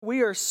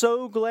we are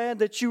so glad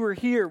that you are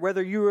here,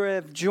 whether you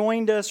have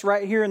joined us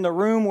right here in the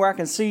room where I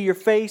can see your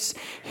face,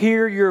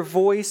 hear your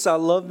voice. I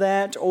love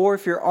that. Or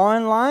if you're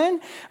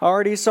online, I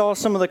already saw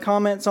some of the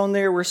comments on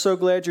there. We're so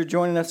glad you're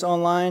joining us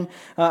online.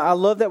 I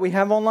love that we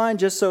have online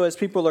just so as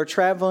people are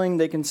traveling,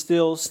 they can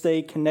still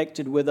stay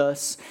connected with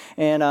us.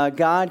 And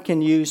God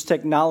can use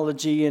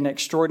technology in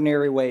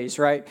extraordinary ways,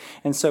 right?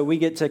 And so we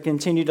get to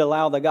continue to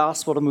allow the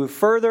gospel to move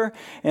further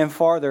and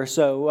farther.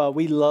 So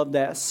we love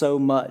that so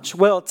much.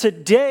 Well,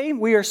 today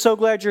we are so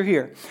glad you're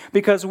here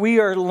because we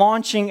are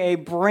launching a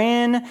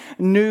brand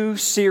new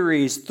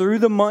series through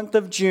the month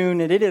of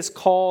June, and it is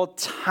called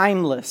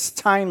Timeless.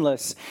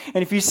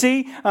 And if you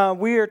see,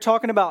 we are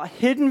talking about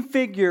hidden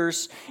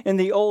figures in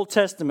the Old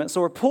Testament. So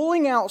we're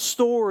pulling out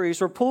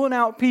stories, we're pulling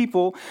out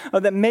people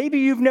that maybe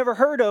you've never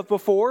heard of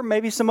before,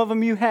 maybe some of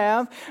them you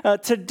have.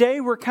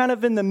 Today we're kind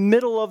of in the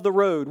middle of the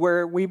road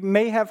where we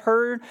may have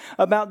heard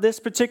about this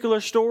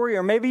particular story,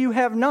 or maybe you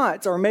have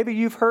not, or maybe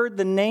you've heard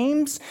the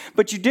names,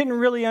 but you didn't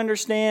really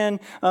understand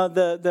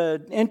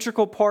the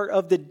integral part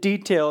of the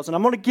details. And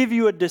I'm going to give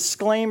you a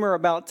disclaimer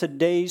about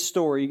today's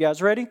story. You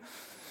guys ready?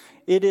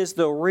 It is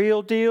the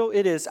real deal.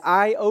 It is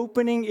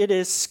eye-opening. It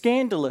is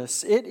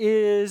scandalous. It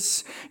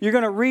is, you're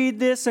going to read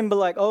this and be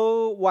like,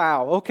 oh,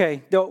 wow,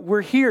 okay,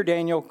 we're here,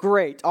 Daniel.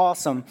 Great,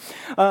 awesome.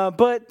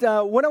 But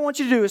what I want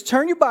you to do is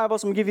turn your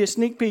Bibles. I'm going to give you a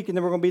sneak peek, and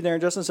then we're going to be there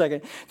in just a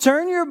second.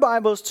 Turn your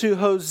Bibles to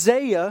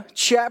Hosea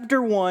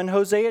chapter 1.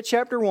 Hosea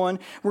chapter 1.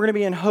 We're going to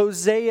be in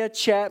Hosea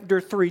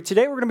chapter 3.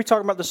 Today we're going to be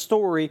talking about the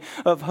story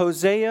of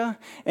Hosea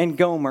and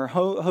Gomer.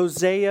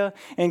 Hosea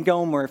and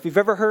Gomer. If you've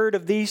ever heard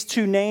of these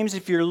two names,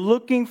 if you're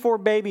looking for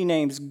baby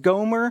names,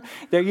 Gomer,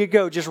 there you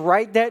go. Just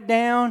write that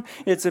down.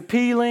 It's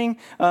appealing.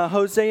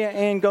 Hosea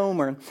and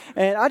Gomer.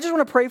 And I just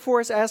want to pray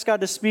for us, ask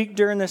God to speak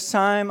during this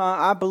time.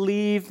 I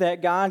believe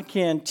that God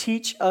can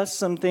teach us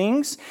some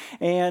things.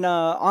 And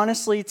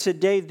honestly,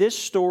 today, this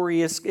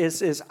story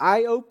is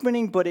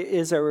eye-opening, but it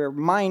is a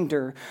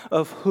reminder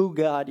of who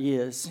God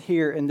is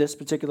here in this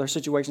particular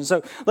situation.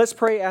 So let's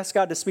pray, ask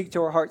God to speak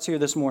to our hearts here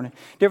this morning.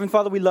 Dear Heavenly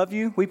Father, we love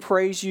you. We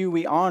praise you.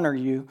 We honor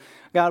you.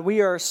 God,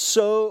 we are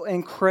so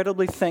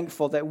incredibly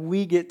thankful that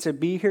we get to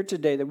be here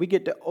today, that we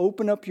get to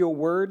open up your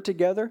word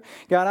together.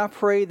 God, I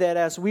pray that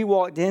as we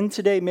walked in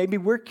today, maybe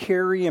we're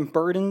carrying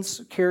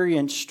burdens,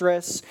 carrying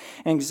stress,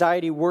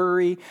 anxiety,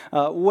 worry,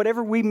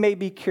 whatever we may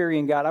be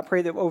carrying, God, I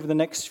pray that over the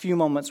next few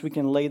moments we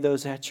can lay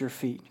those at your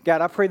feet.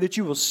 God, I pray that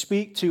you will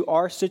speak to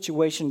our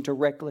situation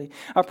directly.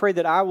 I pray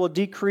that I will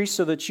decrease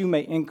so that you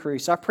may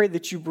increase. I pray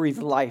that you breathe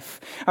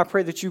life. I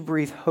pray that you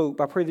breathe hope.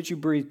 I pray that you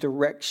breathe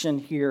direction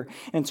here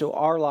into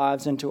our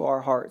lives, into our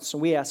hearts. So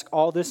we ask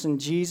all this in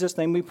Jesus'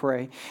 name we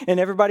pray.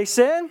 And everybody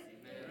said?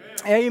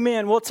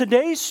 Amen. Well,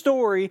 today's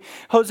story,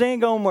 Hosea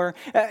and Gomer,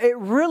 it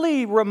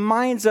really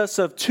reminds us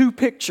of two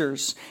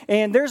pictures.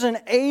 And there's an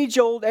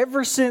age-old,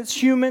 ever since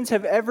humans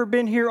have ever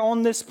been here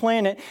on this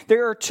planet,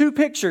 there are two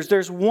pictures.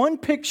 There's one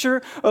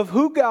picture of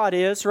who God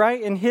is,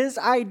 right? And His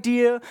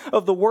idea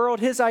of the world,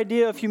 His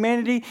idea of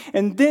humanity.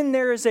 And then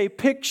there is a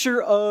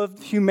picture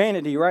of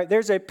humanity, right?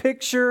 There's a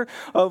picture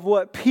of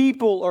what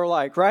people are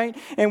like, right?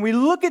 And we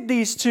look at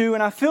these two,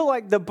 and I feel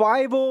like the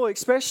Bible,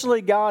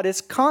 especially God,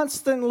 is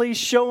constantly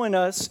showing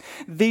us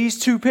these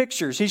two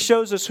pictures. He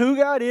shows us who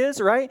God is,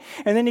 right?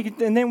 And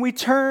then we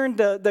turn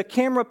the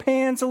camera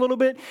pans a little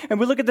bit and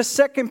we look at the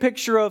second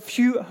picture of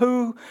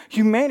who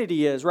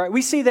humanity is, right?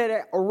 We see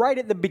that right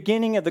at the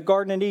beginning of the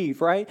Garden of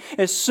Eve, right?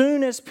 As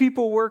soon as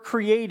people were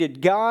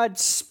created, God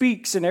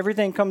speaks and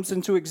everything comes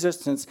into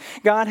existence.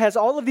 God has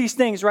all of these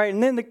things, right?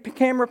 And then the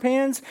camera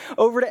pans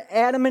over to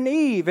Adam and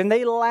Eve, and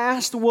they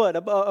last,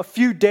 a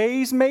few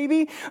days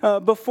maybe,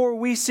 before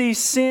we see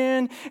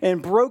sin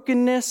and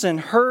brokenness and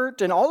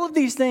hurt and all of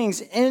these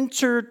things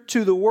enter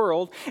to the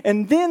world.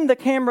 And then the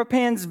camera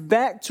pans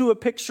back to a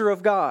picture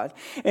of God.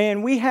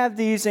 And we have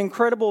these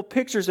incredible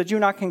pictures that you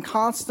and I can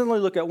constantly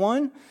look at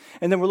one,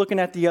 and then we're looking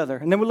at the other.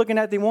 And then we're looking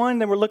at the one,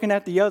 then we're looking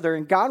at the other.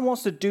 And God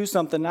wants to do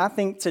something, I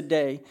think,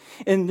 today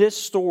in this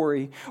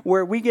story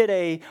where we get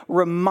a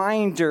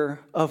reminder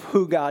of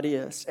who God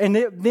is. And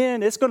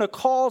then it's going to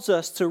cause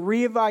us to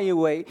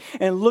reevaluate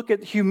and look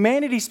at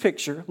humanity's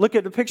picture, look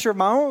at the picture of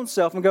my own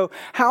self and go,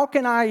 how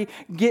can I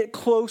get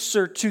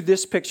closer to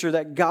this picture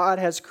that God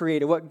has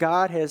created, what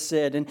God has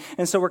said?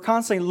 And so we're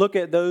constantly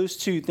looking at those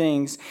two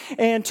things.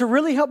 And to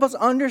really help us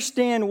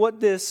understand what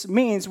this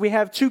means, we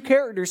have two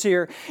characters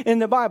here in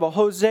the Bible,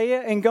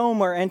 Hosea and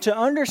Gomer. And to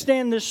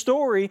understand this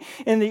story,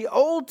 in the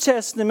Old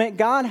Testament,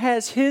 God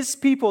has His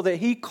people that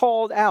He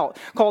called out,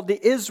 called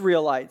the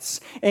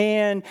Israelites.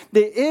 And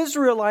the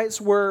Israelites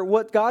were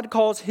what God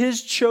calls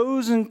His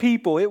chosen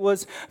people. It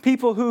was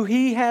people who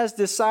He has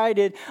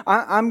decided,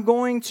 I'm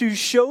going to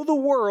show the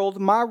world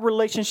my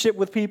relationship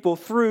with people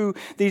through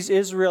these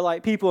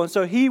Israelite people. And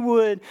so he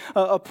would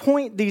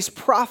appoint these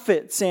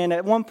prophets. And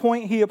at one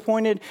point he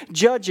appointed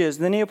judges.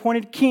 Then he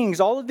appointed kings.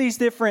 All of these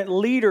different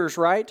leaders,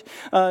 right,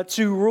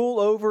 to rule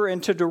over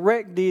and to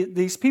direct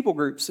these people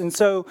groups. And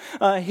so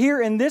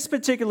here in this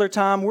particular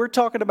time, we're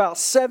talking about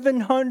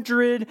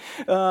 700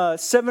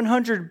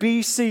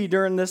 BC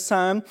during this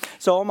time.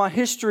 So all my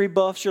history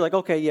buffs, you're like,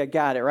 okay, yeah,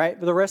 got it, right?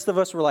 But the rest of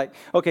us were like,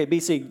 okay,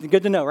 BC,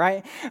 good to know,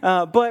 right?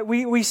 But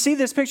we see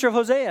this picture of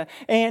Hosea,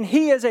 and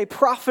he is a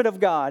prophet of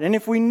God. And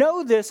if we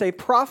know this, a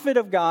prophet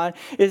of God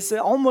is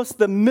almost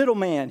the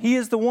middleman. He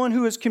is the one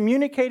who is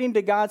communicating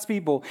to God's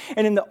people.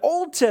 And in the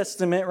Old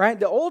Testament, right,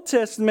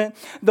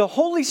 the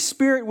Holy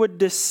Spirit would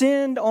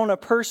descend on a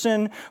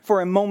person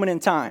for a moment in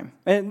time.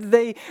 And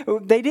they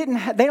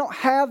don't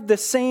have the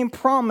same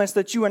promise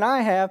that you and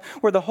I have,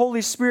 where the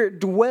Holy Spirit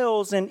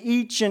dwells in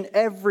each and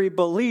every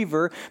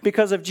believer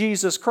because of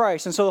Jesus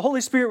Christ. And so the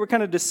Holy Spirit would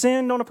kind of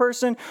descend on a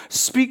person,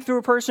 speak through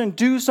a person,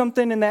 do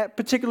something in that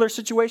particular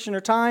situation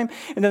or time,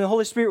 and then the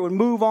Holy Spirit would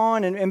move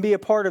on and be a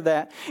part of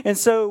that. And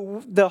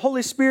so the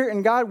Holy Spirit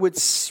and God would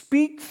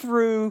speak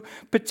through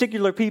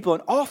particular people.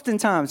 And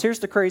oftentimes, here's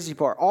the crazy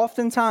part,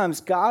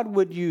 oftentimes God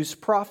would use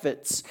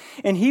prophets,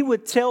 and he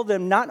would tell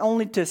them not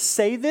only to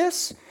say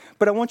this,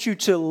 but I want you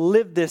to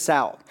live this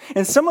out.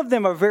 And some of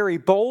them are very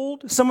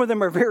bold. Some of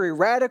them are very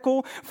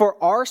radical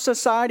for our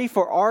society,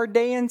 for our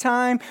day and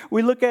time.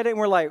 We look at it and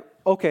we're like,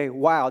 okay,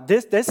 wow,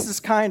 this is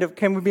kind of,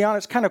 can we be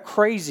honest, kind of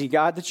crazy,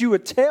 God, that you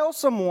would tell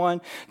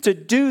someone to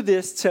do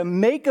this, to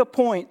make a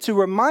point, to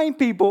remind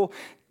people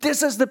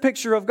this is the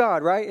picture of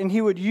God, right? And he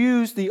would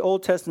use the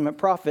Old Testament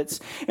prophets.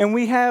 And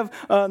we have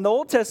in the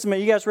Old Testament,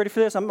 you guys ready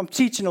for this? I'm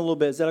teaching a little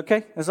bit. Is that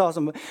okay? That's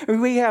awesome.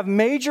 We have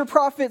major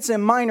prophets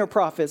and minor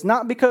prophets,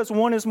 not because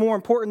one is more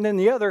important than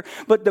the other,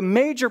 but the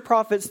major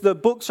prophets, the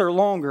books are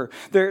longer.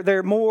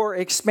 They're more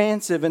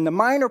expansive. And the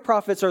minor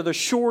prophets are the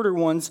shorter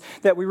ones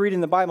that we read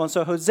in the Bible. And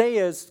so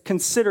Hosea is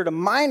considered a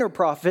minor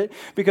prophet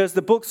because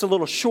the book's a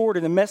little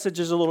shorter, the message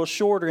is a little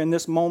shorter in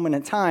this moment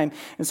in time.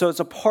 And so it's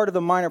a part of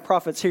the minor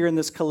prophets here in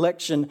this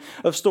collection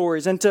of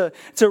stories. And to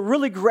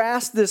really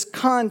grasp this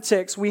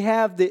context, we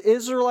have the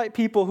Israelite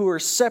people who are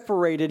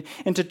separated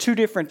into two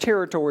different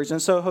territories. And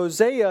so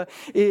Hosea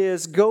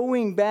is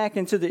going back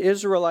into the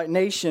Israelite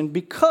nation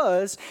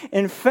because,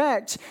 in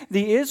fact,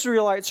 the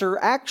Israelites are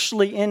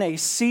actually in a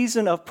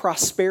season of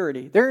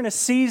prosperity. They're in a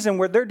season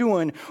where they're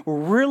doing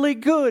really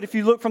good. If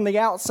you look from the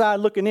outside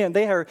looking in,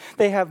 they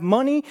have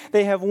money,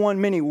 they have won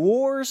many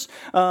wars,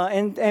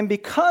 and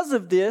because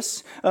of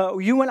this,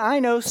 you and I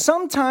know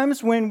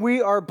sometimes when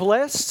we are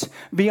blessed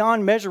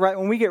beyond measure, right?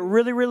 When we get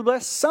really, really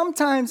blessed,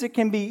 sometimes it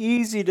can be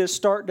easy to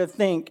start to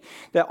think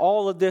that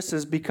all of this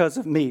is because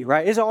of me,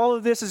 right? All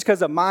of this is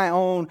because of my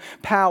own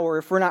power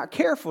if we're not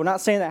careful. Not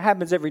saying that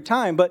happens every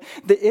time, but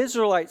the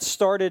Israelites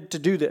started to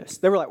do this.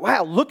 They were like,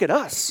 wow, look at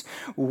us.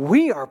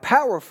 We are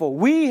powerful.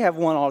 We have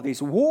won all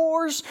these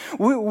wars.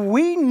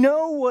 We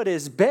know what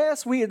is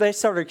best. They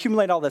started to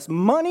accumulate all this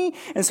money.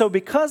 And so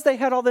because they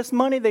had all this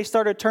money, they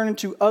started turning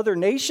to other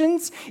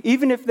nations,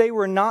 even if they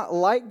were not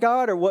like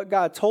God or what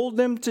God told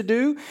them to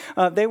do.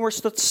 They were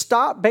to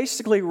stop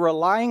basically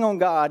relying on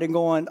God and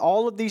going,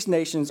 all of these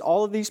nations,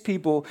 all of these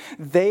people,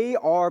 they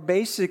are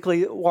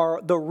basically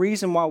the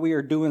reason why we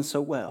are doing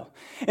so well.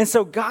 And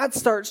so God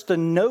starts to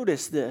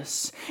notice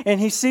this.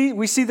 And we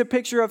see the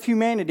picture of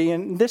humanity,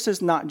 and this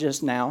is not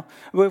just now,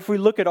 but if we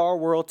look at our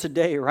world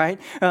today, right?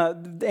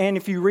 And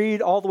if you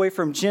read all the way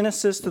from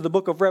Genesis to the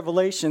book of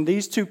Revelation,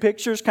 these two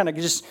pictures they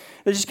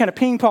just kind of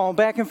ping pong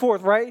back and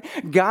forth, right?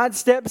 God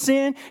steps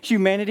in,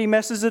 humanity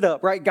messes it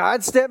up, right?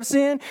 God steps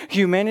in,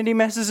 humanity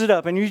messes it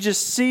up. And you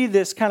just see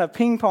this kind of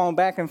ping pong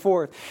back and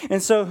forth.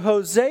 And so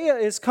Hosea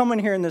is coming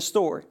here in this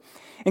story.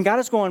 And God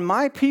is going,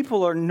 my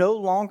people are no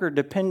longer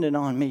dependent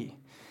on me.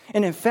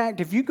 And in fact,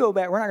 if you go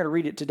back, we're not going to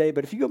read it today,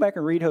 but if you go back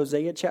and read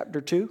Hosea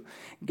chapter 2,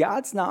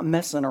 God's not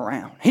messing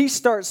around. He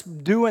starts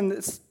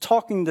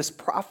talking this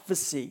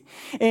prophecy.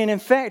 And in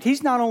fact,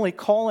 he's not only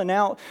calling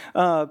out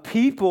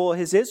people,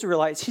 his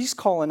Israelites, he's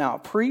calling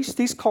out priests,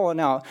 he's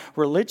calling out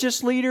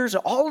religious leaders,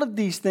 all of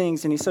these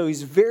things. And so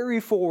he's very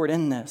forward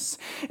in this.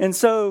 And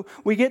so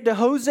we get to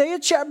Hosea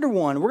chapter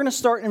 1. We're going to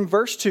start in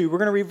verse 2. We're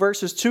going to read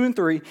verses 2 and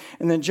 3,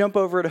 and then jump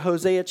over to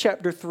Hosea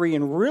chapter 3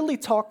 and really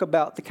talk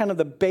about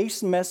the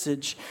base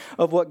message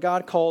of what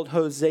God called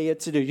Hosea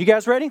to do. You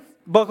guys ready?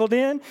 Buckled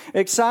in?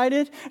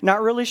 Excited?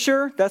 Not really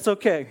sure? That's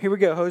okay. Here we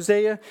go.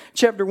 Hosea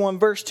chapter 1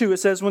 verse 2. It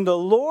says, when the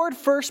Lord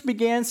first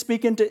began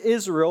speaking to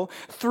Israel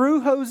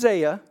through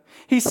Hosea,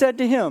 he said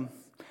to him,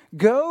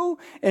 go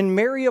and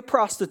marry a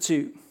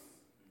prostitute,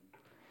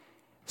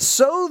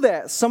 so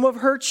that some of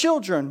her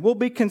children will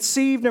be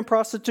conceived in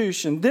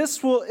prostitution.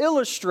 This will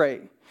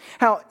illustrate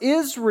how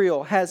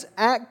Israel has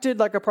acted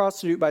like a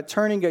prostitute by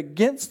turning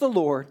against the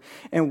Lord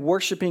and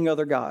worshiping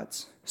other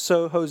gods.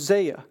 So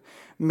Hosea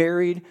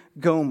married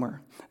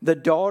Gomer, the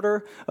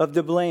daughter of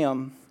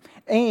Diblaim,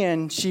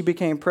 and she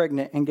became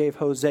pregnant and gave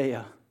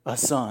Hosea a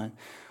son.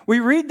 We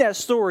read that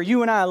story,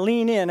 you and I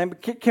lean in, and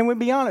can we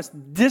be honest?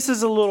 This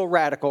is a little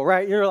radical,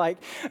 right? You're like,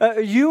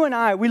 you and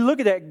I, we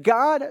look at that.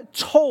 God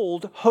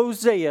told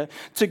Hosea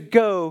to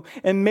go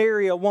and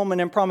marry a woman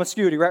in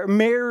promiscuity, right?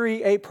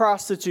 Marry a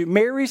prostitute.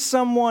 Marry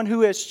someone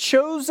who has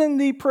chosen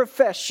the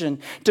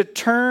profession to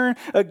turn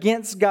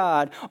against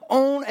God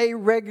on a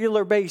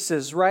regular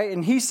basis, right?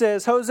 And he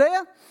says,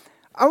 Hosea,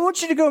 I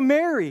want you to go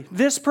marry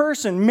this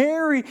person,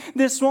 marry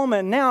this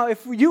woman. Now,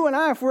 if you and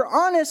I, if we're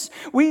honest,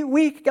 we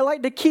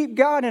like to keep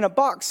God in a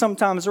box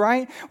sometimes,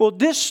 right? Well,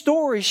 this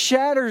story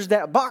shatters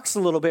that box a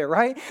little bit,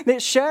 right?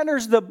 It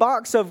shatters the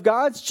box of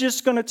God's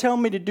just going to tell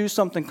me to do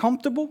something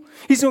comfortable.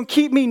 He's going to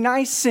keep me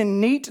nice and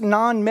neat,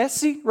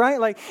 non-messy, right?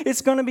 Like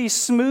it's going to be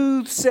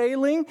smooth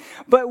sailing.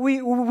 But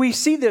we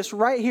see this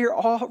right here,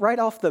 right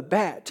off the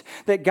bat,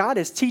 that God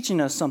is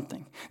teaching us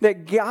something.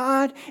 That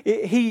God,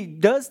 He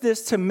does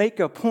this to make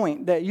a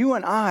point. That you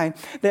and I,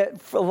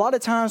 that a lot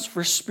of times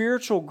for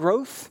spiritual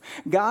growth,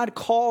 God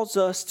calls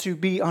us to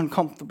be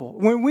uncomfortable.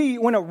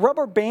 When a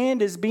rubber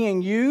band is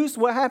being used,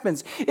 what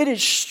happens? It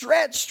is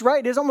stretched,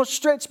 right? It's almost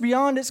stretched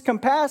beyond its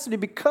capacity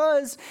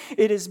because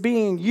it is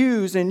being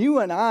used. And you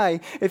and I,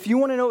 if you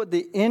want to know what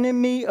the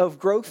enemy of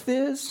growth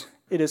is,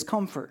 it is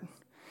comfort.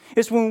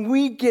 It's when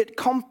we get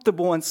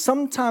comfortable, and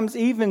sometimes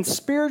even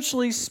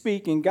spiritually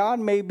speaking, God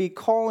may be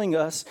calling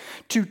us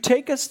to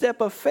take a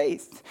step of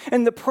faith.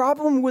 And the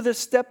problem with a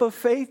step of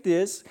faith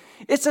is,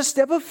 it's a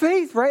step of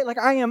faith, right? Like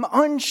I am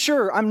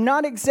unsure. I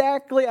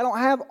don't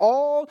have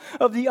all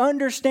of the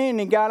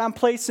understanding. God, I'm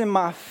placing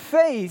my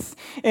faith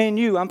in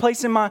you. I'm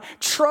placing my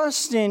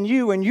trust in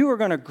you, and you are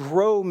going to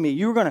grow me.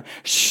 You're going to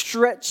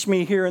stretch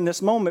me here in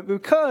this moment.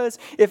 Because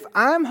if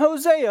I'm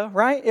Hosea,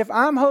 right? If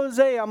I'm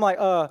Hosea, I'm like,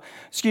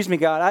 excuse me,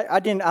 God, I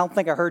don't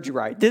think I heard you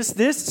right.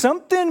 This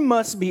something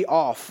must be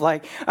off.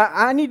 Like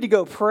I need to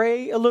go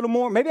pray a little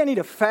more. Maybe I need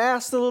to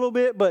fast a little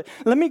bit, but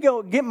let me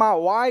go get my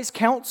wise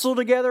counsel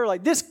together.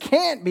 Like this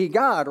can't be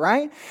God,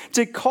 right?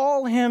 To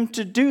call him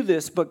to do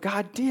this, but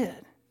God did.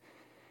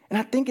 And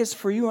I think it's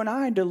for you and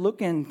I to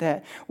look in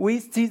that we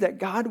see that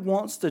God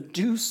wants to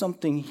do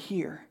something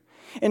here.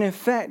 And in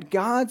fact,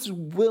 God's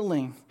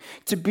willing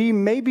to be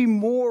maybe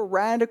more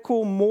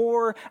radical,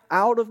 more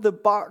out of the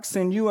box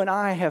than you and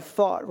I have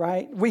thought,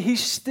 right?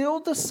 He's still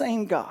the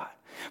same God,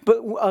 but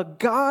a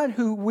God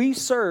who we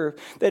serve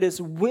that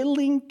is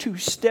willing to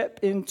step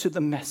into the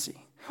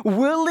messy,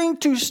 willing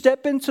to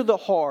step into the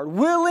hard,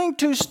 willing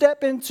to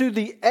step into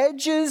the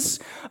edges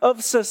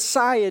of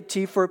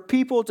society for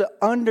people to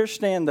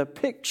understand the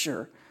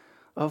picture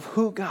of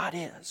who God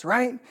is,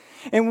 right?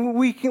 And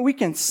we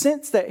can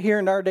sense that here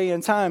in our day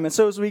and time. And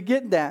so as we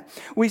get that,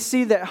 we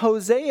see that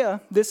Hosea,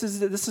 this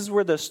is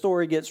where the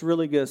story gets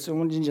really good. So I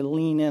want you to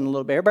lean in a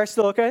little bit. Everybody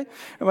still okay?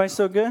 Everybody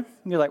still good?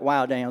 You're like,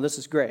 wow, Daniel, this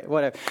is great.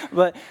 Whatever.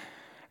 But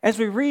as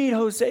we read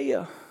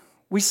Hosea,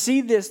 we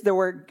see this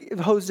where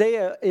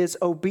Hosea is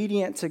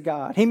obedient to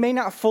God. He may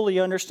not fully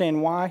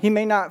understand why. He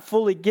may not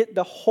fully get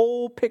the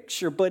whole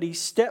picture, but he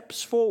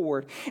steps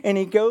forward and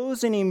he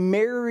goes and he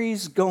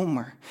marries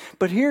Gomer.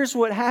 But here's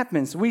what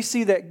happens. We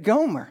see that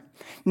Gomer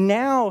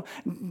now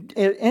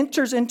it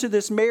enters into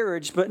this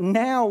marriage, but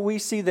now we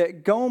see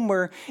that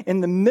Gomer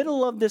in the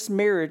middle of this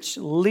marriage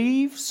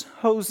leaves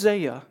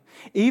Hosea.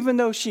 Even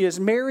though she is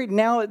married,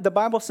 now the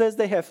Bible says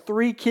they have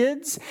 3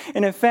 kids.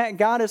 And in fact,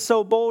 God is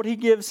so bold, he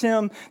gives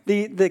him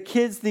the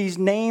kids these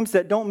names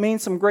that don't mean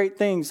some great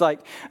things,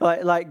 like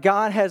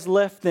God has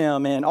left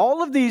them. And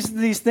all of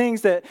these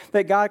things that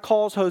God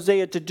calls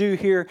Hosea to do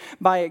here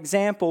by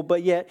example.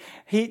 But yet,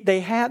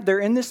 they're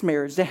in this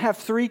marriage. They have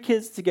 3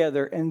 kids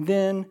together. And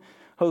then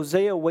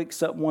Hosea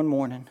wakes up one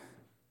morning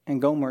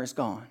and Gomer is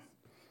gone.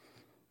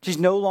 She's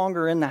no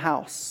longer in the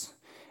house.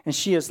 And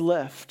she has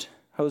left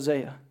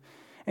Hosea.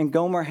 And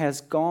Gomer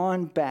has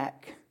gone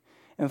back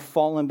and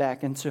fallen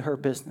back into her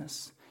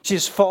business. She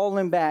has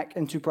fallen back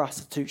into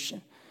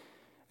prostitution.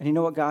 And you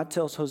know what God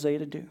tells Hosea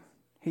to do?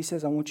 He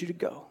says, I want you to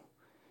go.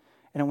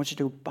 And I want you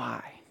to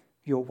buy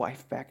your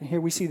wife back. And here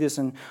we see this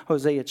in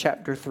Hosea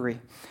chapter 3.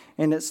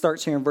 And it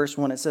starts here in verse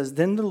 1. It says,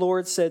 Then the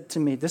Lord said to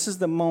me, this is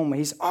the moment.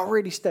 He's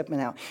already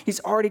stepping out. He's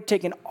already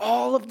taken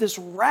all of this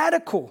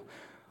radical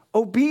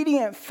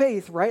obedient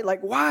faith, right?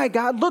 Like, why,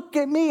 God? Look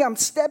at me. I'm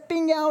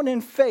stepping out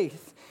in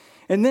faith.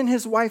 And then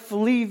his wife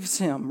leaves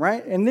him,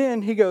 right? And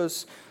then he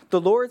goes, the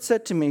Lord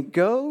said to me,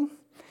 go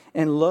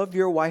and love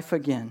your wife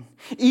again.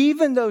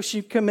 Even though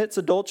she commits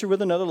adultery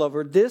with another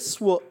lover, this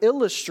will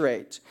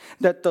illustrate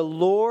that the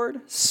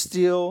Lord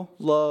still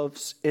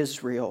loves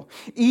Israel,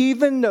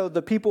 even though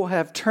the people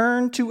have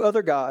turned to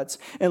other gods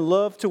and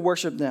love to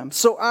worship them.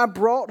 So I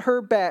bought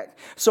her back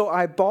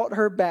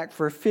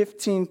for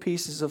 15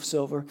 pieces of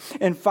silver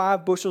and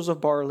 5 bushels of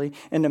barley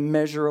and a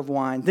measure of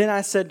wine. Then I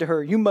said to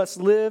her, you must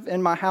live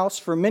in my house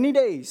for many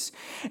days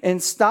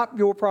and stop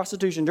your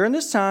prostitution. During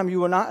this time, you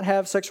will not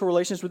have sexual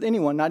relations with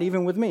anyone, not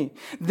even with me. me.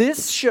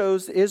 This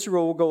shows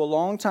Israel will go a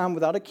long time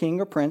without a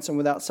king or prince and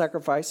without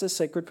sacrifices,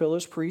 sacred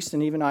pillars, priests,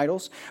 and even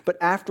idols. But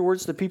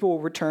afterwards the people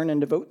will return and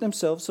devote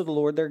themselves to the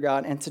Lord their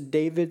God and to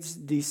David's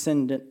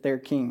descendant, their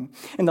king.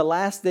 In the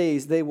last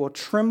days they will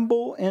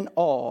tremble in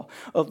awe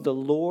of the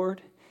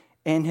Lord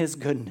and his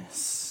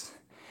goodness.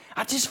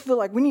 I just feel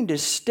like we need to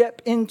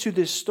step into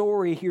this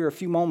story here a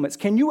few moments.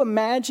 Can you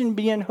imagine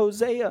being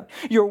Hosea?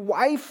 Your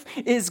wife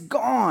is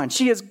gone.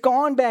 She has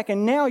gone back,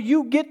 and now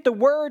you get the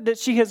word that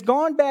she has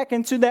gone back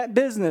into that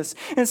business.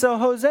 And so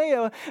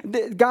Hosea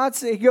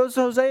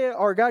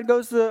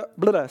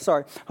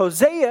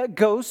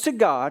goes to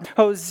God.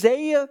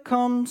 Hosea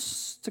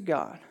comes to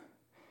God.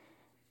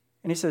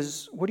 And he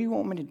says, what do you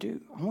want me to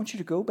do? I want you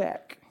to go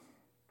back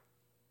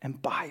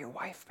and buy your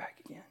wife back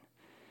again.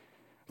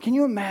 Can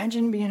you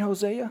imagine being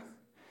Hosea?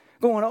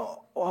 Going,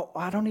 oh,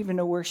 I don't even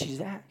know where she's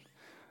at.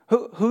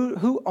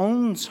 Who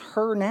owns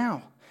her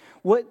now?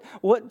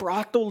 What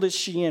brothel is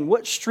she in?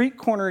 What street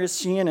corner is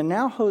she in? And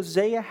now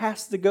Hosea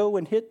has to go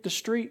and hit the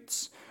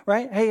streets,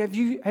 right? Hey, have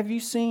you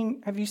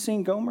seen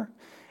Gomer?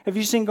 Have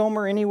you seen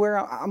Gomer anywhere?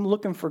 I'm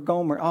looking for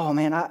Gomer. Oh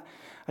man, I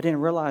didn't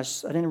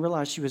realize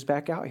she was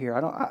back out here.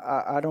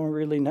 I don't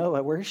really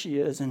know where she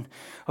is. And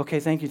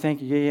okay, thank you.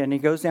 Yeah. And he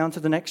goes down to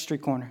the next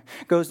street corner,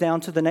 goes down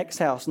to the next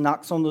house,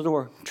 knocks on the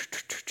door.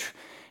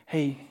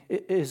 Hey,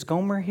 is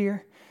Gomer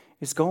here?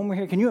 Is Gomer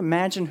here? Can you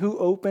imagine who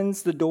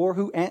opens the door,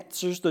 who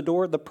answers the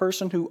door? The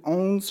person who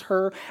owns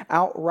her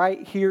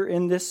outright here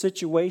in this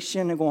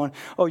situation, and going,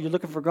 oh, you're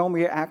looking for Gomer?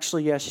 Yeah,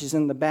 actually, yeah, she's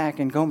in the back.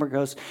 And Gomer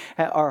goes,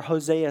 or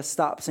Hosea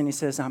stops and he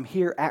says, I'm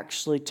here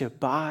actually to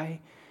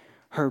buy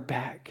her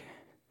back.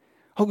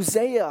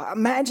 Hosea,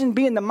 imagine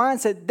being the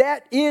mindset,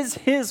 that is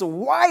his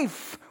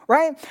wife,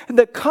 right?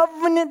 The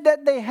covenant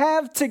that they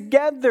have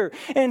together.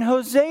 And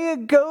Hosea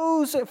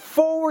goes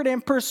forward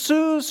and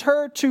pursues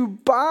her to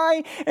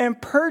buy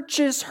and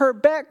purchase her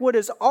back, what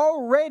is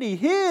already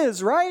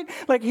his, right?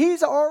 Like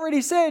he's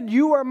already said,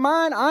 you are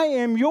mine, I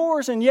am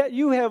yours, and yet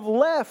you have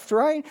left,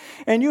 right?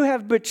 And you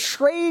have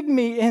betrayed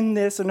me in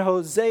this. And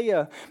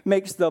Hosea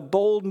makes the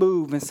bold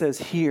move and says,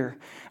 here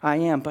I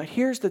am. But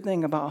here's the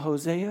thing about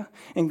Hosea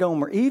and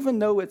Gomer. Even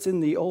though it's in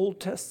the Old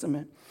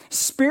Testament,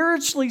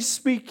 spiritually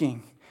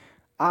speaking,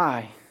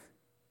 I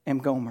am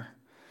Gomer.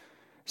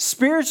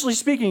 Spiritually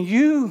speaking,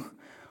 you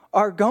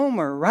are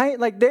Gomer, right?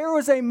 Like there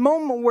was a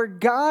moment where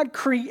God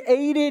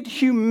created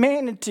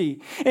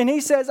humanity. And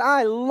he says,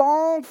 I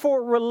long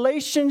for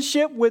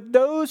relationship with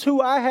those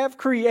who I have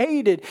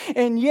created.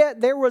 And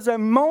yet there was a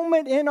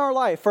moment in our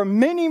life, or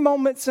many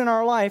moments in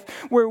our life,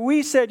 where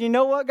we said, you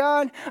know what,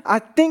 God? I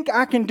think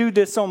I can do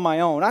this on my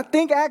own. I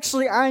think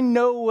actually I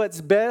know what's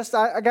best.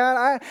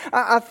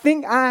 I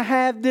think I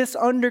have this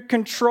under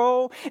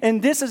control.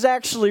 And this is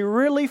actually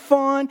really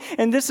fun.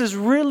 And this is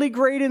really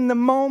great in the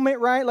moment,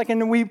 right? Like,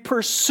 and we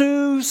pursue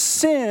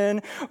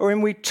sin, or when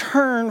we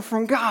turn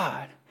from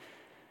God.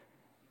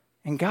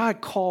 And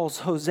God calls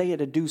Hosea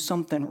to do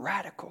something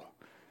radical.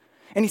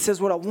 And he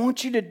says, what I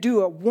want you to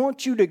do, I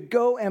want you to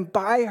go and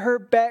buy her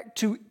back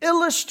to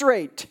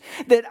illustrate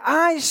that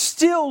I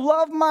still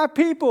love my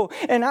people.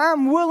 And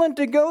I'm willing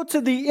to go to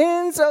the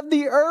ends of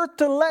the earth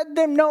to let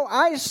them know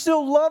I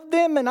still love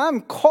them. And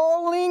I'm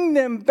calling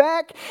them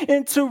back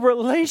into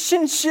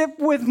relationship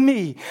with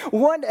me.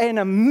 What an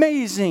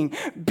amazing,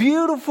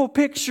 beautiful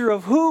picture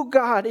of who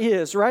God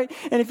is, right?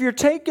 And if you're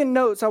taking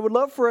notes, I would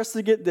love for us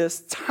to get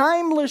this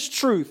timeless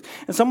truth.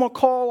 And so I'm going to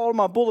call all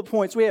my bullet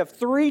points. We have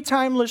 3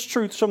 timeless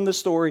truths from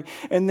this story,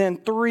 and then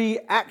 3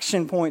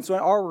 action points,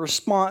 our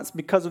response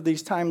because of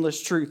these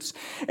timeless truths.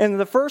 And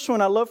the first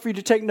one, I love for you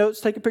to take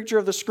notes, take a picture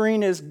of the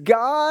screen, is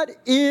God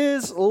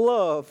is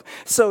love.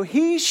 So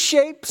he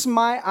shapes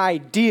my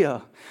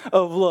idea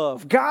of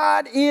love.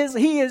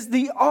 He is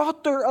the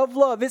author of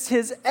love. It's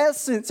his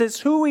essence. It's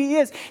who he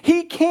is.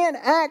 He can't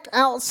act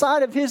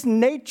outside of his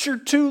nature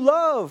to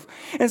love.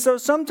 And so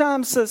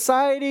sometimes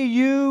society,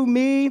 you,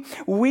 me,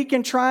 we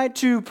can try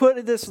to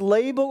put this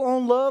label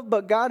on love,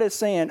 but God is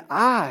saying,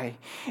 I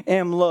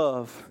am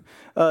love.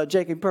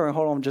 Jacob,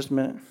 hold on just a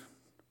minute.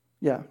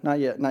 Yeah, not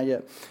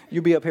yet.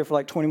 You'll be up here for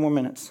like 20 more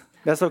minutes.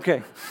 That's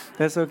okay.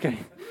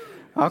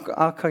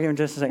 I'll call you in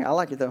just a second. I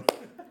like it though.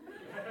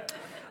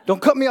 Don't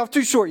cut me off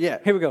too short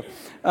yet. Here we go.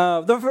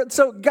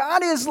 So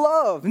God is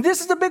love. And this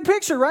is the big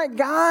picture, right?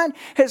 God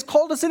has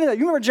called us into that.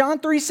 You remember John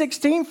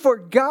 3:16? For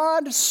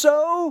God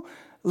so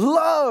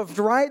loved,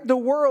 right, the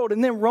world.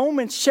 And then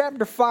Romans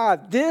chapter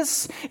 5.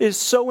 This is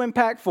so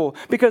impactful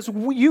because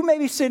you may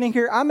be sitting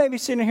here, I may be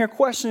sitting here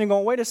questioning,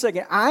 going, wait a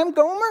second, I'm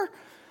Gomer?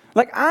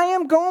 Like I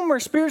am Gomer,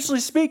 spiritually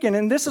speaking.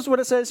 And this is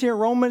what it says here in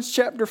Romans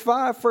chapter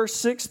 5, verse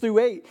 6 through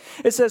 8.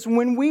 It says,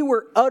 when we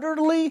were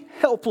utterly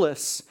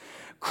helpless,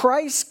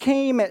 Christ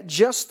came at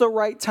just the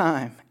right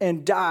time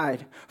and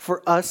died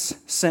for us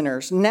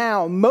sinners.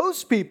 Now,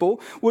 most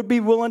people would be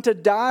willing to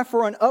die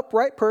for an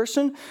upright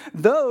person,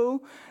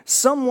 though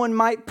someone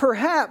might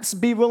perhaps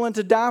be willing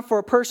to die for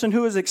a person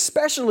who is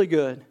especially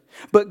good.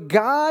 But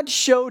God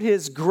showed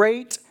his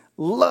great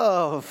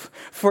love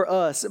for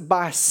us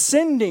by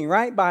sending,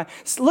 right?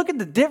 Look at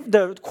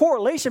the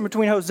correlation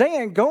between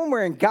Hosea and Gomer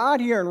and God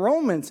here in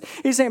Romans.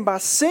 He's saying by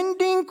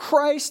sending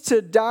Christ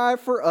to die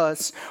for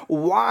us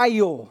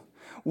while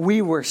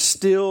we were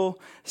still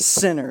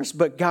sinners.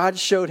 But God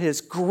showed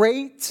his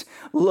great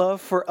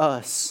love for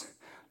us.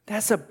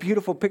 That's a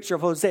beautiful picture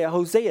of Hosea.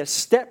 Hosea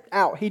stepped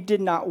out. He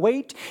did not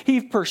wait. He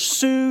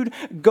pursued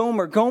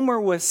Gomer. Gomer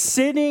was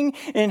sitting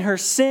in her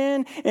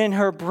sin, in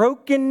her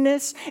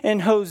brokenness,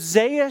 and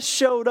Hosea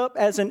showed up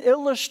as an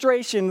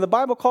illustration. The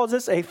Bible calls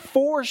this a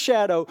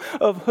foreshadow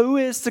of who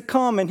is to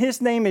come, and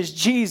his name is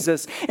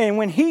Jesus. And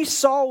when he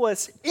saw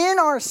us in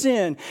our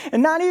sin,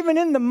 and not even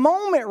in the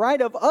moment,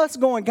 right, of us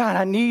going, God,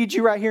 I need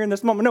you right here in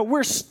this moment. No,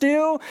 we're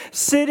still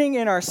sitting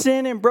in our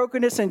sin and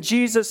brokenness, and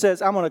Jesus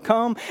says, I'm going to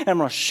come and I'm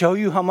going to show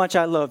you how much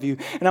I love you,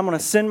 and I'm going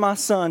to send my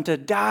son to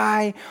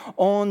die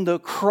on the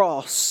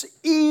cross,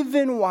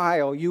 even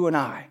while you and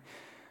I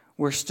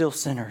were still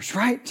sinners,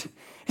 right?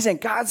 He's saying,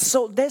 God,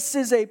 so this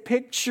is a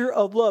picture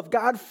of love.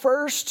 God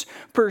first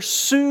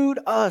pursued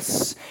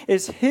us.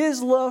 It's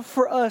his love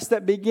for us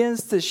that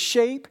begins to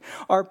shape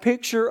our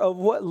picture of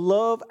what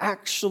love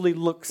actually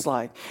looks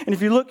like. And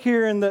if you look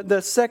here in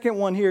the second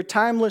one here,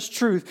 timeless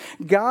truth,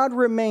 God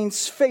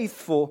remains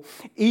faithful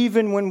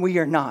even when we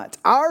are not.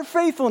 Our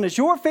faithfulness,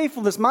 your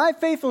faithfulness, my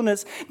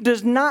faithfulness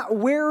does not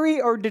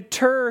weary or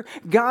deter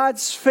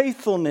God's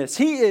faithfulness.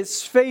 He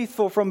is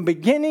faithful from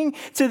beginning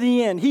to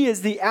the end. He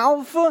is the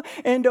Alpha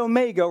and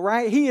Omega,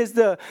 right? He is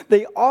the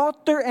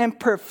author and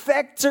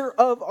perfecter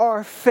of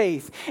our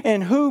faith.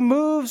 And who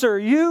moves are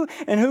you,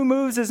 and who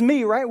moves is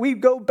me, right? We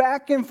go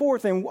back and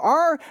forth, and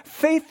our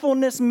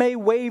faithfulness may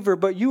waver,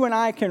 but you and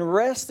I can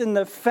rest in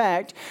the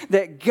fact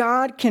that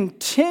God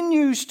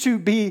continues to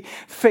be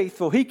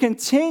faithful. He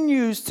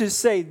continues to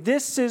say,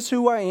 this is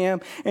who I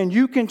am, and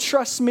you can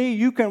trust me,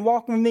 you can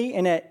walk with me,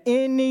 and at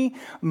any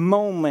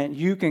moment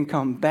you can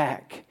come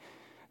back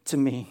to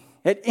me.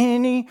 At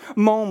any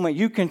moment,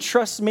 you can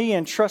trust me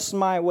and trust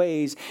my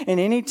ways. And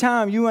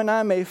anytime you and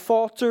I may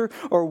falter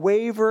or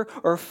waver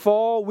or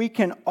fall, we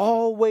can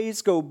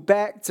always go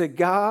back to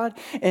God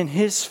and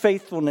his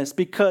faithfulness,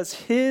 because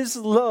his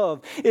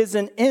love is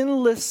an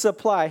endless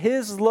supply.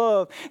 His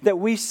love that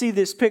we see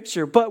this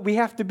picture. But we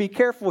have to be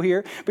careful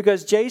here,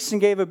 because Jason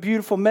gave a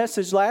beautiful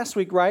message last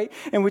week, right?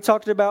 And we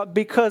talked about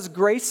because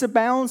grace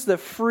abounds, the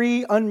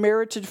free,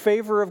 unmerited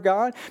favor of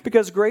God.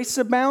 Because grace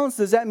abounds,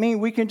 does that mean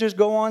we can just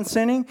go on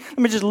sinning? Let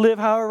me just live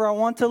however I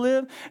want to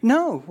live?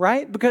 No,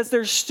 right? Because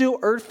there's still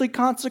earthly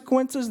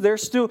consequences.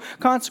 There's still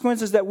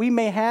consequences that we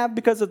may have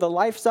because of the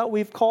lifestyle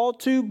we've called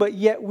to, but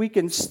yet we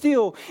can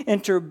still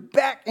enter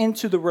back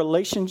into the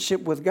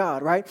relationship with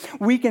God, right?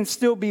 We can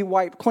still be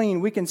wiped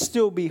clean. We can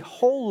still be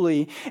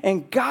holy,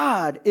 and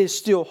God is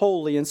still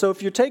holy. And so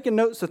if you're taking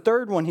notes, the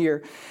third one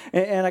here,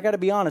 and I got to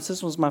be honest,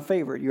 this one's my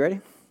favorite. You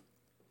ready?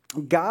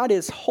 God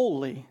is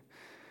holy,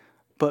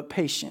 but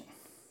patient.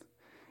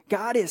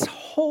 God is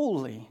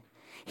holy.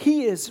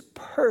 He is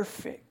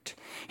perfect.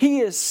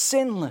 He is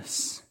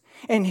sinless.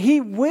 And he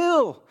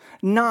will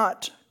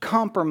not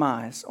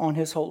compromise on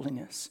his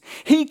holiness.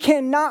 He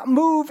cannot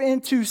move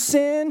into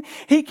sin.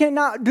 He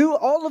cannot do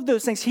all of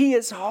those things. He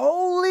is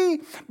holy,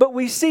 but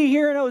we see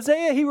here in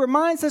Hosea, he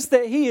reminds us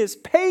that he is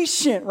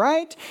patient,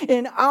 right?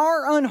 In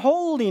our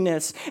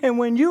unholiness. And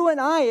when you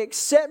and I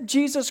accept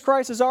Jesus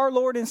Christ as our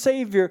Lord and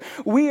Savior,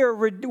 we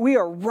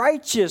are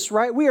righteous,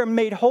 right? We are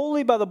made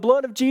holy by the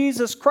blood of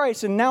Jesus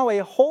Christ. And now a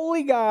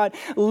holy God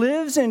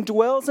lives and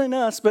dwells in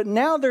us. But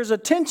now there's a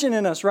tension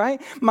in us,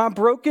 right? My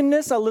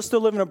brokenness, I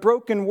still live in a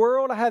broken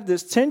world. I have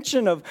this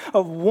tension of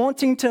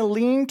wanting to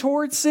lean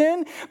towards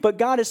sin, but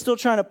God is still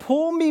trying to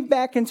pull me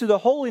back into the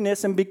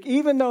holiness. And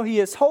even though he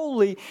is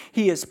holy,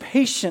 he is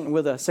patient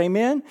with us.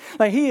 Amen?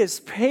 Like he is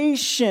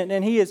patient,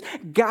 and he is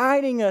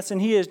guiding us,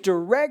 and he is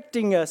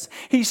directing us.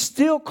 He's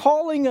still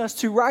calling us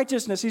to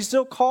righteousness. He's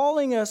still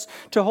calling us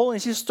to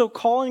holiness. He's still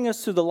calling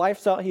us to the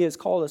lifestyle he has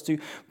called us to,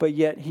 but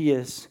yet he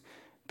is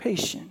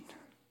patient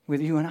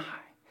with you and I.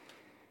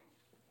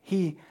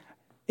 He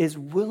is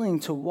willing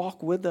to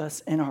walk with us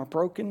in our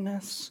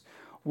brokenness,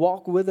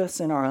 walk with us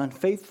in our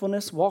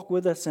unfaithfulness, walk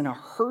with us in our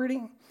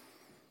hurting.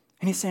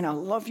 And he's saying, I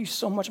love you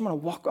so much. I'm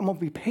going to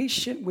be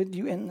patient with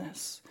you in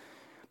this.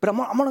 But I'm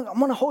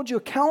going to hold you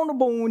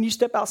accountable when you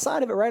step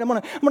outside of it, right? I'm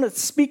going to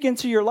speak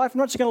into your life. I'm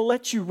not just going to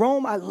let you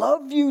roam. I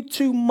love you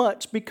too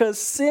much, because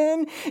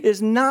sin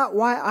is not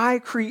why I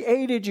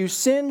created you.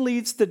 Sin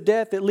leads to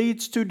death. It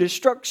leads to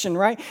destruction,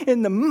 right?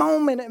 In the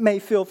moment, it may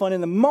feel fun.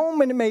 In the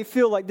moment, it may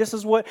feel like this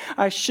is what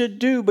I should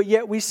do. But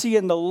yet we see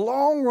in the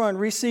long run,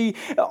 we see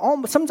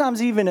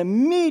sometimes even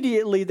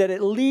immediately that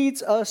it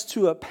leads us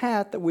to a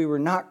path that we were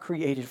not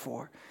created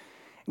for.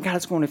 And God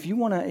is going, if you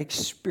want to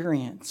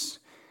experience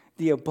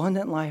the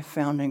abundant life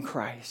found in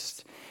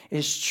Christ,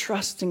 is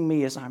trusting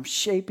me as I'm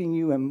shaping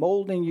you and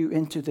molding you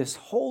into this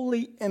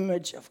holy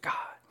image of God.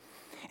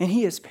 And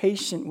he is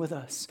patient with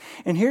us.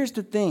 And here's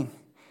the thing.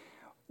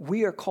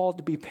 We are called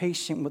to be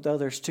patient with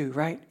others too,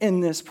 right? In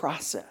this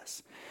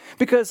process.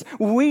 Because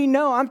we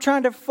know I'm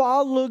trying to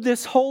follow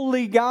this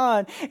holy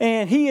God,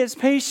 and He is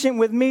patient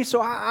with me.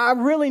 So I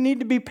really need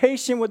to be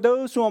patient with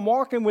those who I'm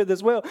walking with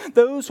as well.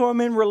 Those who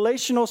I'm in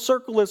relational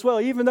circle as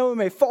well. Even though it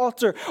may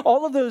falter,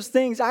 all of those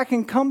things, I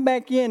can come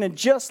back in. And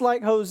just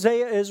like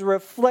Hosea is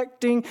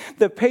reflecting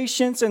the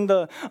patience and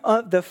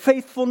the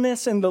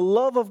faithfulness and the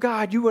love of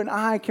God, you and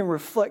I can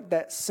reflect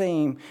that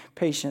same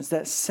patience,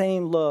 that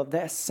same love,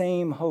 that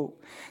same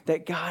hope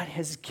that God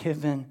has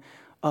given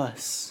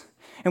us.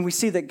 And we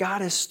see that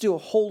God is still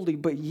holy,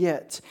 but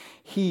yet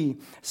He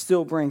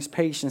still brings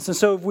patience. And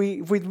so if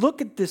we look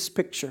at this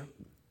picture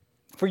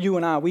for you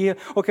and I, we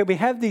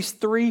have these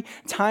three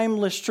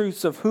timeless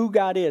truths of who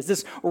God is.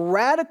 This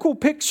radical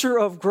picture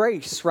of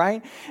grace,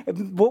 right?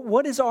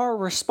 What is our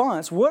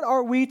response? What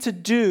are we to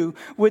do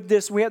with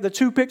this? We have the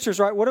two pictures,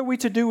 right? What are we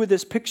to do with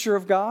this picture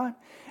of God?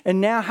 And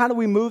now how do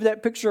we move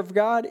that picture of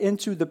God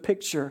into the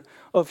picture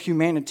of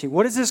humanity?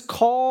 What does this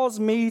cause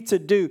me to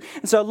do?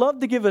 And so I'd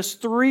love to give us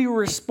three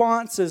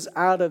responses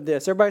out of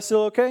this. Everybody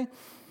still okay?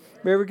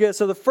 Very good.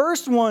 So the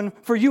first one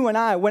for you and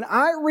I, when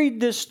I read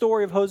this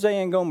story of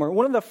Hosea and Gomer,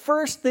 one of the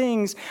first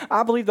things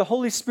I believe the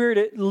Holy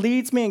Spirit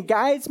leads me and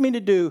guides me to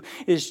do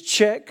is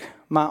check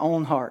my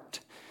own heart.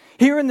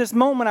 Here in this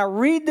moment, I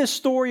read the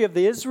story of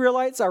the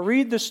Israelites. I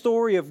read the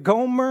story of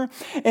Gomer.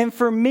 And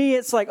for me,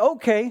 it's like,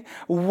 okay,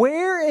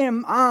 where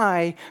am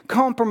I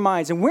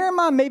compromising? Where am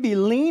I maybe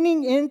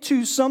leaning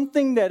into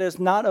something that is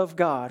not of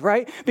God,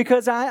 right?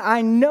 Because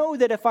I know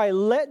that if I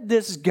let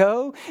this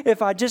go,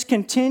 if I just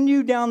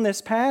continue down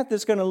this path,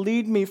 it's going to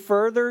lead me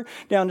further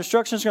down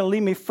destruction. It's going to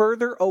lead me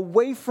further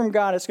away from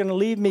God. It's going to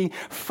lead me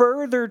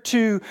further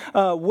to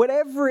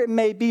whatever it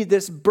may be,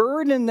 this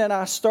burden that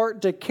I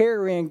start to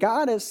carry. And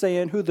God is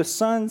saying, who the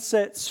Son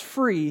sets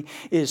free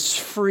is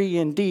free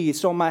indeed.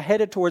 So am I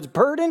headed towards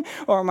burden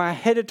or am I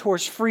headed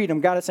towards freedom?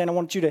 God is saying, I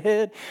want you to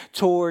head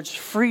towards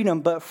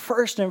freedom. But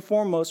first and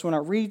foremost, when I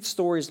read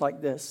stories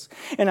like this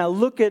and I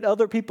look at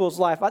other people's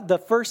life, the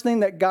first thing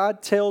that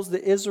God tells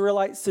the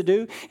Israelites to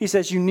do, He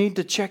says, you need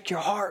to check your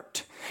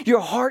heart.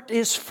 Your heart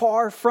is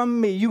far from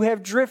me. You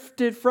have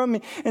drifted from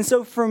me. And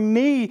so for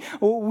me,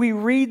 we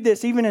read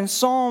this even in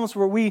Psalms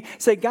where we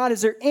say, God,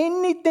 is there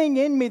anything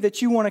in me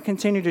that you want to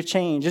continue to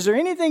change? Is there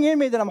anything in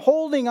me that I'm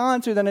holding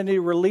on to that I need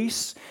to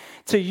release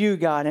to you,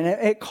 God? And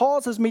it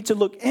causes me to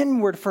look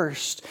inward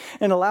first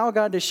and allow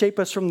God to shape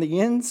us from the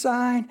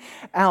inside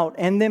out.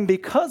 And then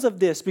because of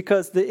this,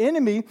 because the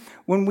enemy,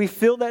 when we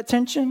feel that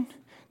tension,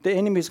 the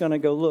enemy is going to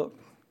go, look,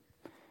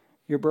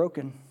 you're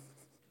broken.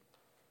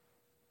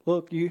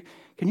 Look,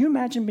 can you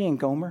imagine being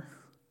Gomer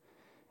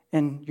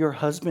and your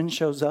husband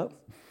shows up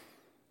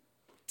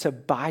to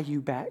buy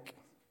you back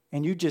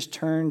and you just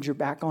turned your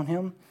back on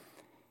him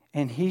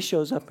and he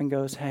shows up and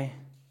goes, hey,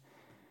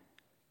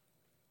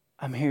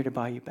 I'm here to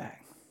buy you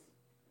back.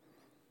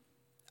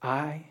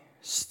 I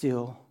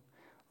still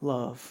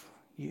love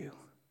you.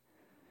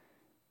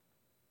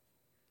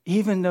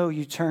 Even though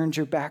you turned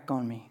your back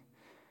on me,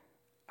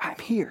 I'm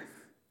here.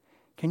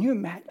 Can you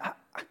imagine?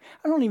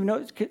 I don't even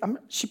know.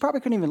 She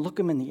probably couldn't even look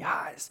him in the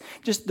eyes.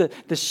 Just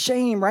the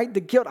shame, right? The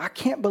guilt. I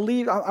can't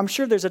believe. I'm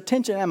sure there's a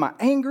tension. Am I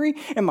angry?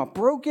 Am I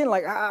broken?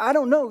 Like, I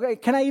don't know.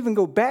 Can I even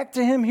go back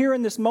to him here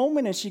in this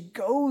moment? And she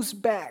goes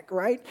back,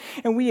 right?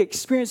 And we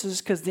experience this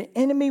because the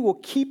enemy will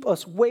keep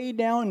us way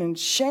down in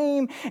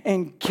shame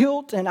and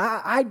guilt. And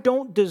I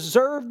don't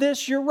deserve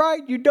this. You're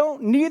right. You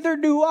don't. Neither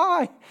do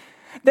I.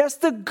 That's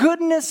the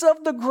goodness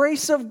of the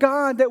grace of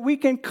God that we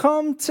can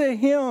come to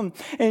Him.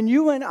 And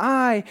you and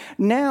I,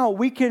 now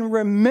we can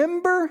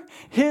remember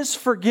His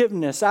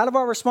forgiveness. Out of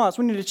our response,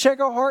 we need to check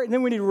our heart and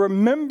then we need to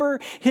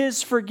remember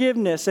His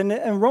forgiveness. And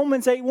in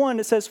Romans 8:1,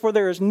 it says, for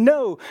there is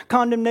no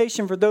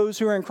condemnation for those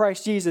who are in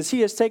Christ Jesus.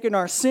 He has taken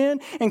our sin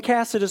and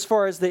cast it as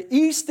far as the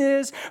east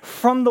is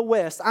from the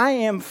west. I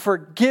am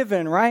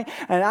forgiven, right?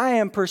 And I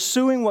am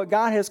pursuing what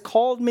God has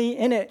called me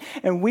in it.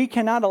 And we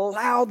cannot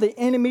allow the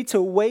enemy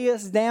to weigh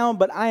us down,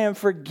 but I am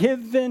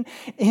forgiven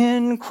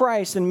in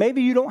Christ. And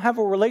maybe you don't have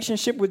a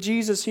relationship with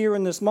Jesus here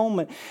in this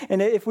moment.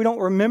 And if we don't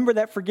remember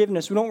that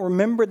forgiveness, we don't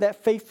remember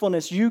that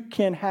faithfulness, you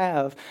can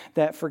have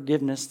that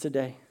forgiveness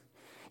today.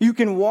 You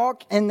can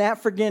walk in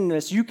that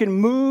forgiveness. You can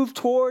move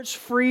towards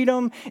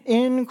freedom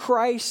in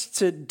Christ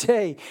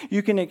today.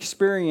 You can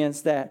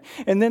experience that.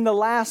 And then the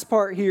last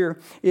part here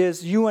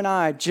is you and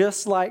I,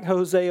 just like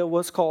Hosea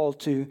was called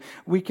to,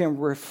 we can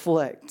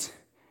reflect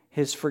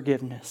His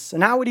forgiveness.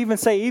 And I would even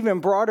say even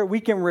broader, we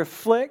can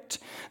reflect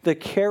the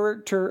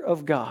character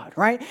of God,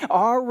 right?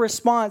 Our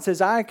response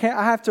is I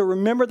have to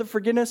remember the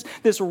forgiveness,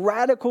 this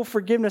radical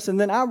forgiveness, and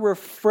then I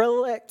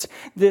reflect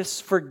this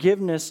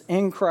forgiveness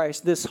in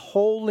Christ, this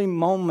holy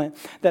moment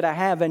that I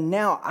have. And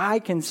now I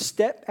can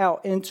step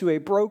out into a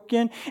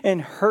broken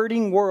and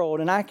hurting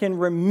world and I can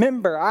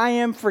remember I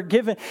am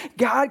forgiven.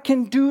 God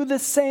can do the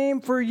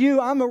same for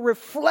you. I'm a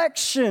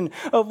reflection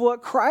of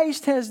what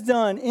Christ has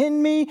done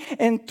in me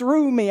and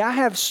through me. me. I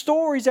have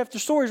stories after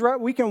stories, right?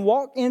 We can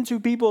walk into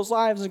people's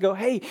lives and go,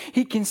 hey,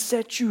 he can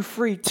set you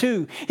free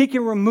too. He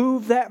can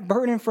remove that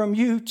burden from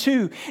you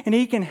too. And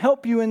he can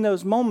help you in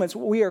those moments.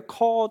 We are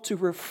called to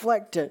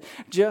reflect it,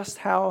 just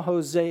how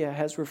Hosea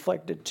has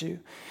reflected too.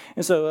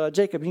 And so,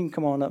 Jacob, you can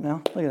come on up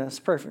now. Look at this.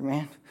 Perfect,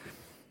 man.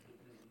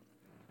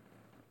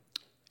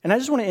 And I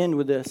just want to end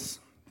with this,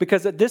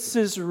 because this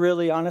is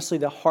really, honestly,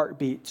 the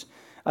heartbeat,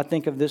 I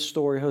think, of this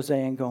story,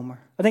 Hosea and Gomer.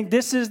 I think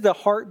this is the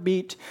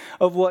heartbeat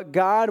of what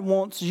God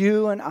wants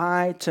you and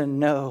I to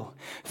know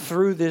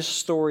through this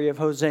story of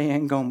Hosea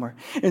and Gomer.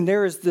 And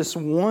there is this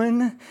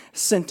one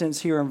sentence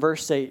here in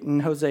verse 8 in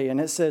Hosea, and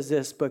it says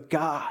this: but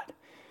God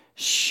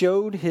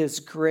showed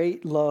his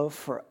great love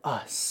for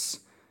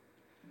us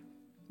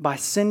by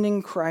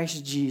sending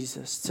Christ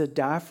Jesus to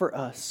die for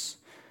us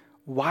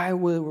while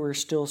we were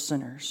still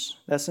sinners.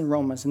 That's in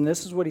Romans. And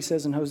this is what he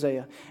says in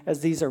Hosea, as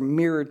these are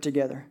mirrored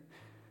together.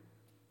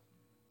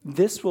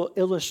 This will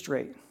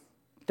illustrate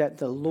that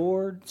the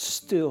Lord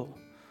still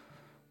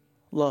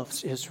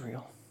loves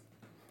Israel.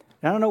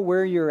 And I don't know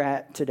where you're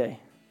at today,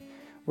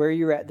 where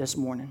you're at this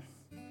morning,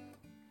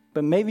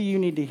 but maybe you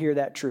need to hear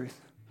that truth.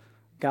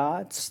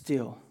 God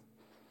still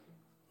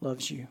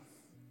loves you.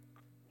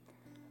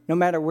 No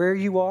matter where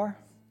you are,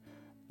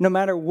 no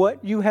matter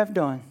what you have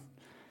done,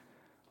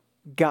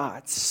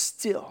 God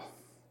still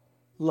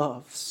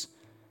loves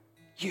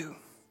you.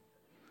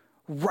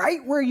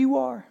 Right where you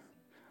are.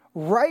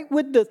 Right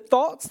with the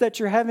thoughts that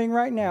you're having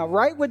right now.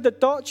 Right with the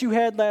thoughts you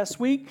had last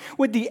week.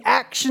 With the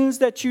actions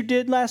that you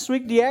did last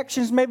week. The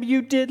actions maybe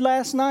you did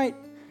last night.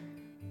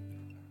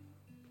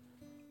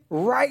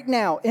 Right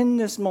now, in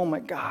this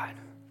moment, God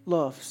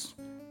loves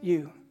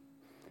you.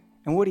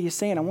 And what are you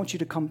saying? I want you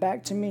to come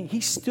back to me.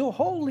 He's still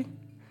holy,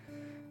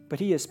 but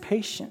he is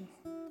patient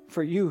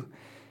for you.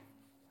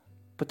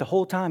 But the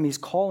whole time he's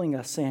calling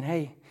us, saying,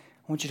 hey,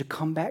 I want you to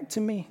come back to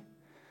me.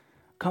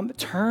 Come,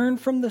 turn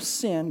from the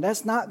sin.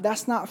 That's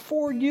not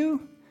for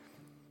you.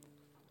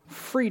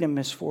 Freedom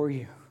is for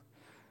you.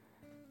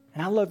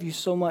 And I love you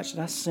so much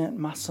that I sent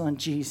my son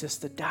Jesus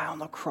to die on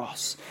the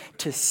cross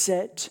to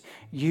set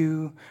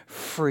you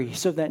free.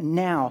 So that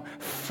now,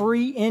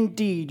 free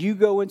indeed, you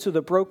go into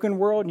the broken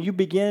world and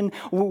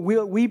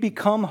we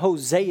become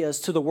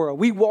Hoseas to the world.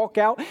 We walk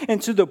out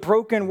into the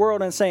broken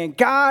world and saying,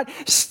 God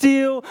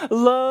still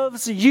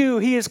loves you.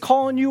 He is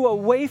calling you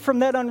away from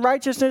that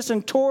unrighteousness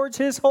and towards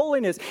his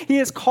holiness. He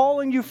is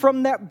calling you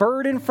from that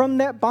burden, from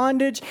that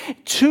bondage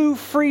to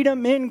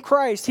freedom in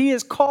Christ. He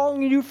is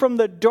calling you from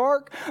the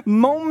dark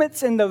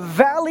moments in the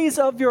valleys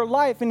of your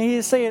life. And he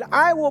is saying,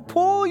 I will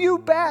pull you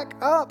back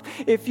up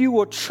if you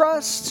will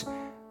trust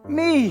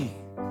me.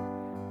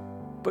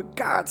 But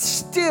God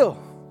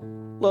still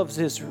loves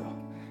Israel.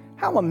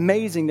 How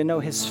amazing to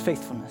know his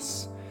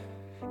faithfulness.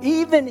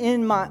 Even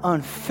in my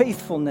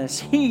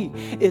unfaithfulness, he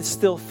is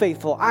still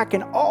faithful. I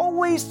can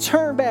always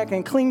turn back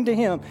and cling to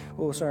him.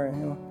 Oh, sorry.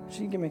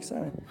 She get me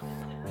excited.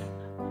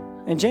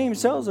 And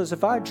James tells us,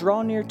 if I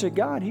draw near to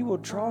God, he will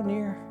draw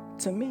near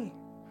to me.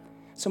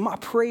 So my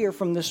prayer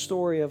from this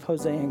story of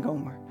Hosea and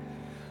Gomer,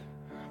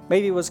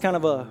 maybe it was kind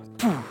of a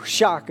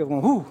shock of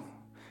going, ooh,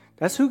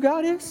 that's who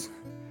God is?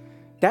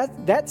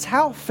 That's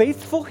how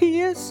faithful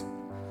he is?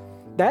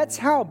 That's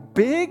how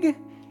big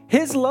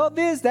his love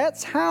is?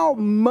 That's how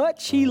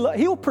much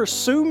he'll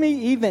pursue me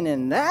even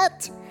in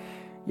that?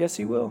 Yes,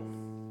 he will.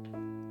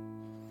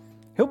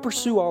 He'll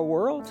pursue our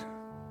world,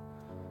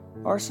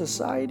 our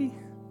society,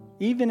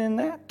 even in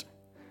that.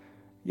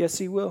 Yes,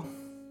 he will.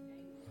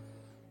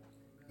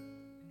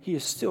 He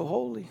is still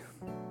holy,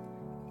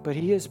 but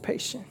he is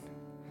patient.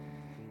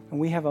 And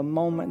we have a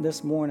moment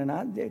this morning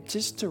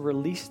just to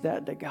release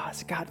that to God.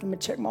 Say, God, let me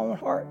check my own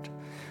heart.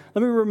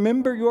 Let me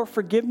remember your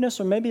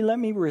forgiveness, or maybe let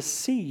me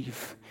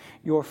receive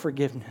your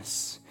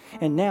forgiveness.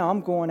 And now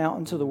I'm going out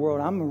into the world.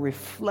 I'm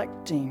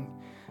reflecting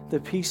the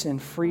peace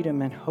and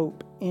freedom and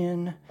hope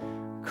in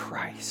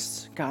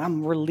Christ. God,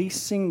 I'm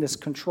releasing this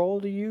control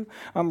to you.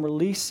 I'm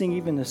releasing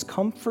even this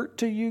comfort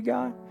to you,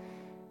 God.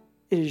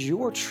 It is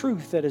your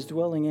truth that is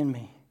dwelling in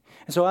me.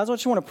 And so I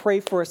just want to pray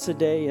for us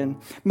today. And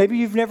maybe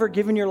you've never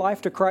given your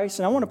life to Christ.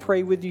 And I want to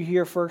pray with you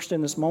here first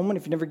in this moment.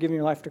 If you've never given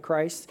your life to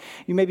Christ,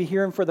 you may be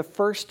hearing for the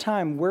first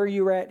time where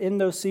you're at in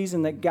those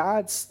seasons that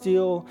God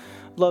still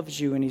loves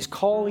you and he's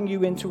calling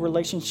you into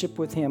relationship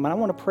with him. And I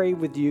want to pray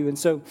with you. And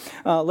so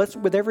let's,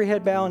 with every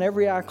head bowed and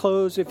every eye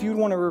closed, if you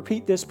want to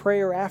repeat this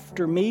prayer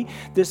after me,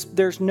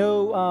 there's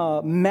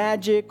no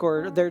magic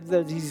or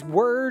these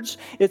words.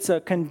 It's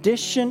a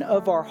condition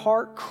of our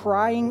heart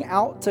crying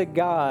out to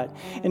God.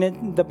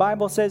 And the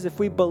Bible says if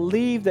we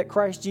believe that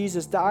Christ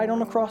Jesus died on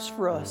the cross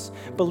for us,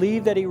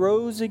 believe that he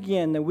rose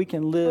again, that we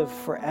can live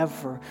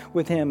forever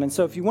with him. And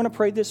so if you want to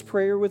pray this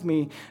prayer with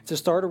me to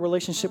start a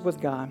relationship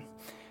with God,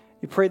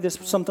 you pray this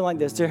something like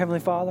this. Dear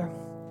Heavenly Father,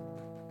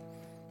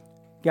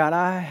 God,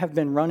 I have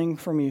been running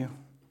from you.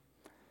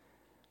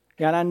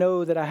 God, I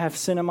know that I have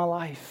sin in my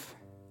life,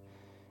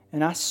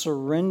 and I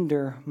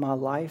surrender my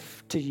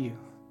life to you.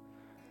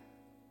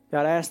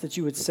 God, I ask that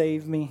you would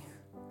save me.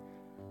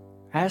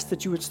 I ask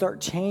that you would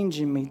start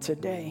changing me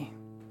today.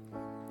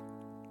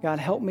 God,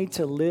 help me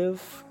to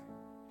live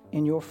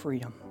in your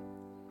freedom.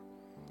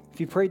 If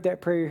you prayed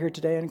that prayer here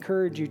today, I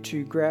encourage you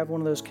to grab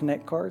one of those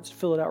Connect cards,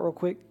 fill it out real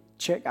quick.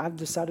 Check, I've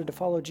decided to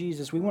follow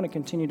Jesus. We want to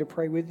continue to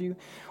pray with you.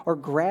 Or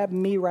grab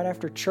me right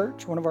after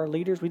church, one of our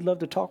leaders. We'd love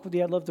to talk with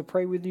you. I'd love to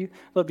pray with you.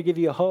 I'd love to give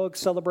you a hug,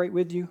 celebrate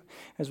with you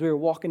as we are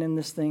walking in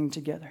this thing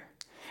together.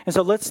 And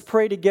so let's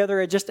pray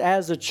together just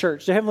as a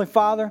church. So Heavenly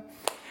Father,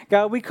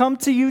 God, we come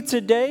to you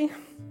today,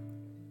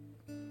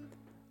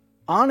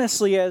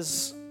 honestly,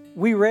 as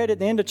we read at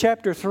the end of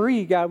chapter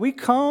 3, God, we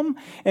come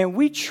and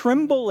we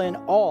tremble in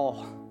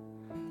awe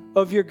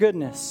of your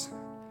goodness.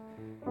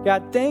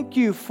 God, thank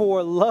you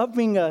for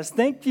loving us.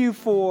 Thank you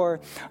for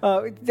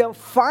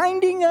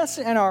finding us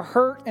in our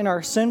hurt and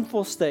our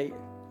sinful state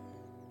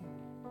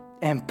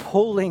and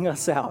pulling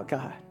us out,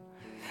 God.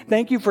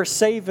 Thank you for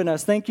saving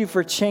us. Thank you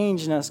for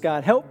changing us,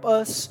 God. Help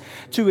us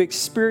to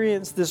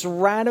experience this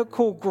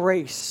radical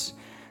grace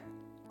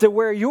to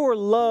where your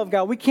love,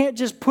 God, we can't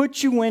just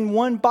put you in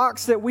one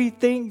box that we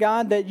think,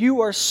 God, that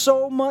you are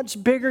so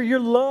much bigger. Your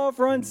love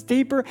runs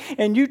deeper,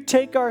 and you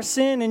take our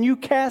sin and you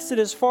cast it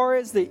as far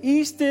as the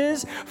east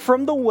is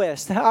from the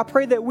west. I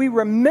pray that we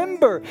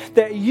remember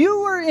that you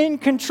are in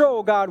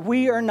control, God.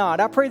 We are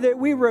not. I pray that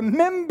we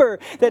remember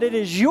that it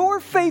is your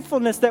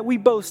faithfulness that we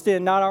boast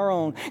in, not our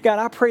own. God,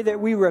 I pray that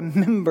we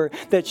remember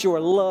that your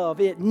love,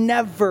 it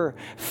never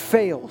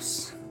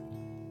fails.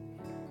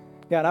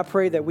 God, I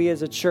pray that we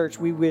as a church,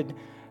 we would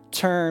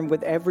turn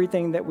with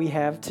everything that we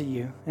have to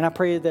you. And I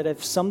pray that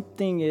if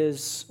something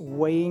is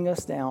weighing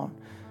us down,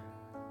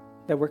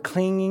 that we're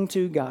clinging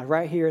to God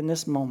right here in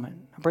this moment.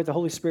 I pray the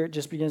Holy Spirit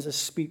just begins to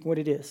speak what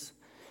it is.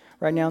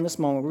 Right now in this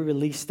moment, we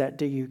release that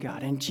to you,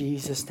 God, in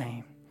Jesus'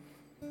 name.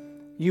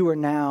 You are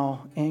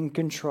now in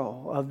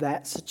control of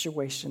that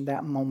situation,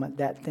 that moment,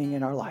 that thing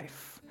in our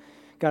life.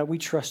 God, we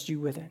trust you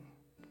with it.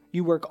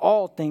 You work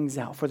all things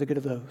out for the good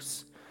of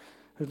those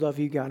who love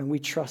you, God, and we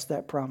trust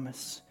that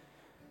promise.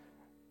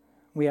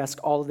 We ask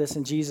all of this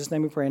in Jesus'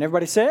 name we pray. And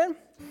everybody said,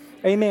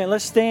 amen.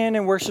 Let's stand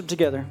and worship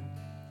together.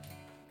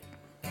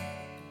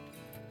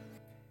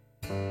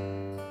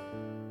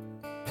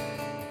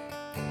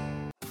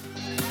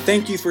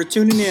 Thank you for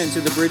tuning in to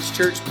the Bridge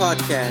Church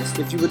podcast.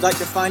 If you would like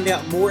to find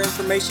out more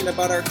information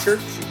about our church,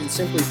 you can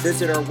simply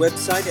visit our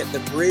website at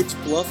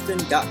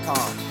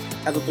thebridgebluffton.com.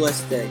 Have a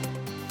blessed day.